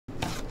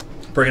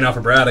Breaking out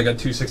for Brad, I got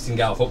 216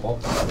 Gala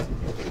football.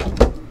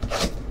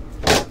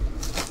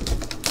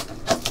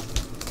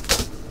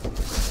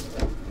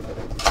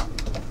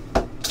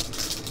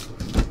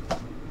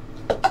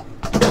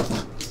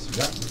 So we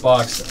got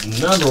box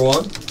number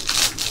 1.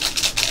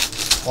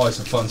 Always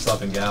some fun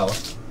stuff in Gala.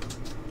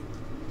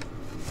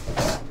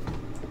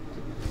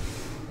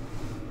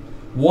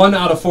 1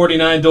 out of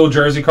 49 dual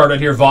jersey card right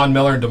here. Von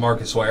Miller and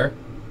DeMarcus Ware.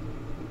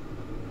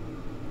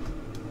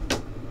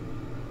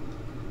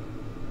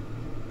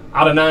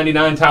 Out of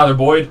 99, Tyler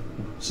Boyd.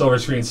 Silver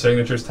screen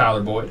signatures,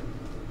 Tyler Boyd.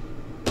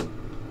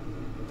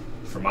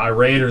 For my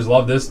Raiders,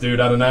 love this dude.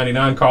 Out of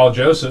 99, Carl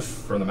Joseph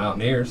from the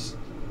Mountaineers.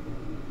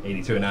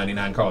 82 of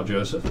 99, Carl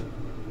Joseph.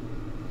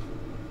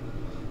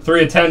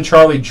 3 of 10,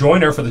 Charlie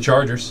Joyner for the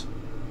Chargers.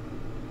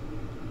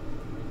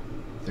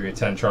 3 of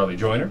 10, Charlie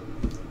Joyner.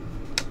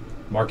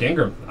 Mark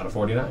Ingram, out of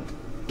 49.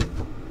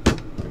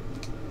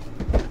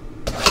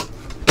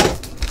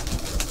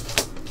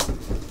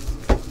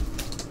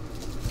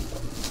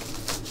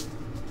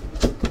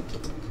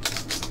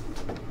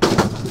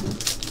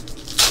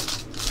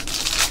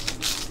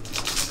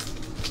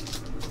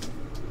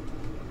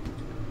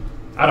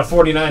 Out of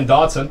 49,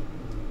 Dotson.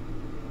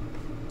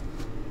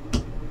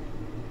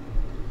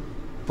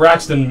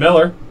 Braxton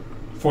Miller,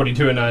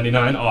 42 of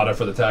 99, auto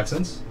for the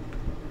Texans.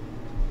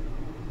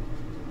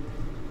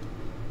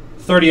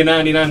 30 of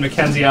 99,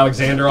 Mackenzie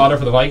Alexander, auto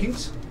for the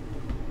Vikings.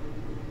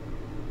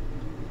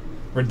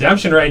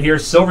 Redemption right here,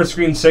 silver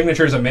screen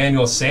signatures,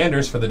 Emmanuel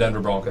Sanders for the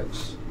Denver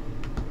Broncos.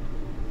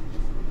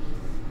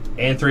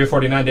 And 3 of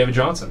 49, David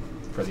Johnson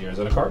for the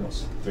Arizona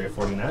Cardinals. 3 of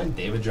 49,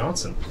 David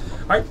Johnson.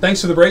 All right,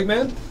 thanks for the break,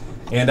 man.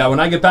 And when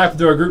I get back to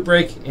do our group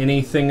break,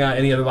 any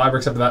other live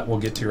breaks after that, we'll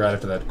get to right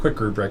after that. Quick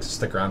group breaks.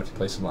 Stick around if you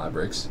play some live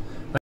breaks.